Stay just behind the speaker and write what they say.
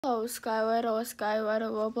Hello, Skywriter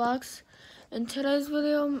Roblox. In today's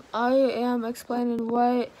video, I am explaining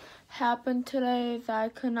what happened today that I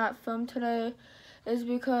could not film today is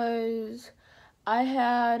because I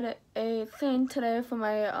had a thing today for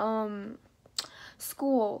my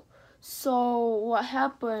school. So what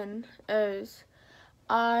happened is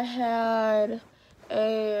I had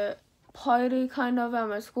a party kind of at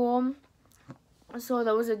my school. So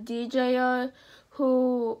there was a DJ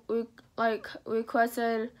who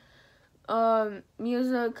requested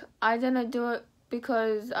music. I didn't do it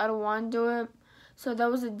because I don't want to do it. So there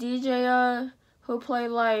was a DJ who played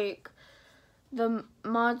like the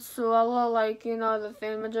mozzarella, like the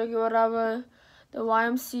thingamajiggy, whatever, the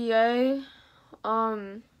YMCA,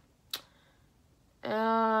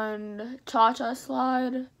 and Cha-Cha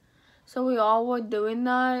Slide. So we all were doing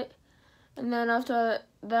that, and then after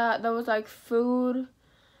that, there was like food.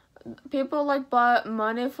 People like bought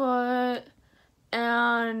money for it,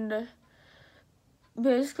 and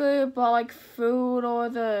basically bought like food or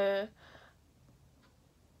the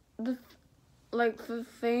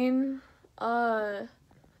thing,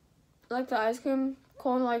 like the ice cream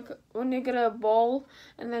cone, like when you get a bowl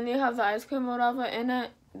and then you have the ice cream or whatever in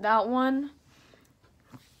it, that one.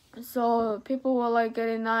 So people were like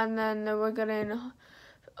getting that, and then they were getting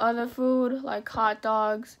other food like hot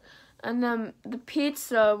dogs, and then the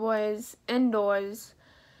pizza was indoors.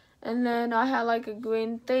 And then I had like a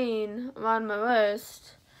green thing around my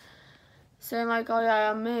wrist saying like, oh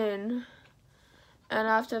yeah, I'm in. And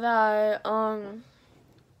after that,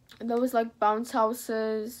 there was like bounce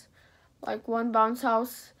houses, like one bounce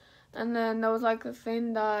house, and then there was like a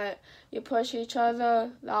thing that you push each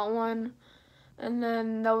other, that one. And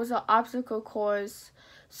then there was an obstacle course.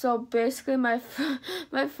 So basically my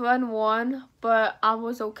friend won, but I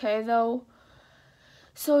was okay though.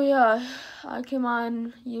 So yeah, I came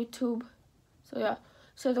on YouTube. So yeah.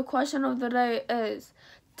 So the question of the day is,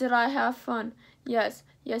 did I have fun? Yes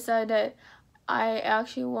I did. I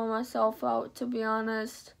actually wore myself out, to be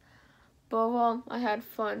honest. But well, I had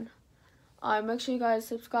fun. Make sure you guys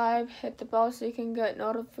subscribe, hit the bell so you can get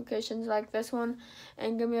notifications like this one,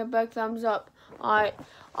 and give me a big thumbs up.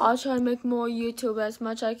 I'll try to make more YouTube as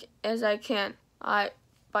much as I can. Bye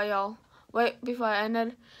y'all. Wait, before I end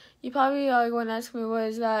it, you probably are going to ask me what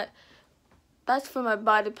is that? That's for my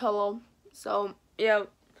body pillow. So yeah,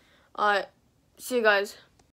 see you guys.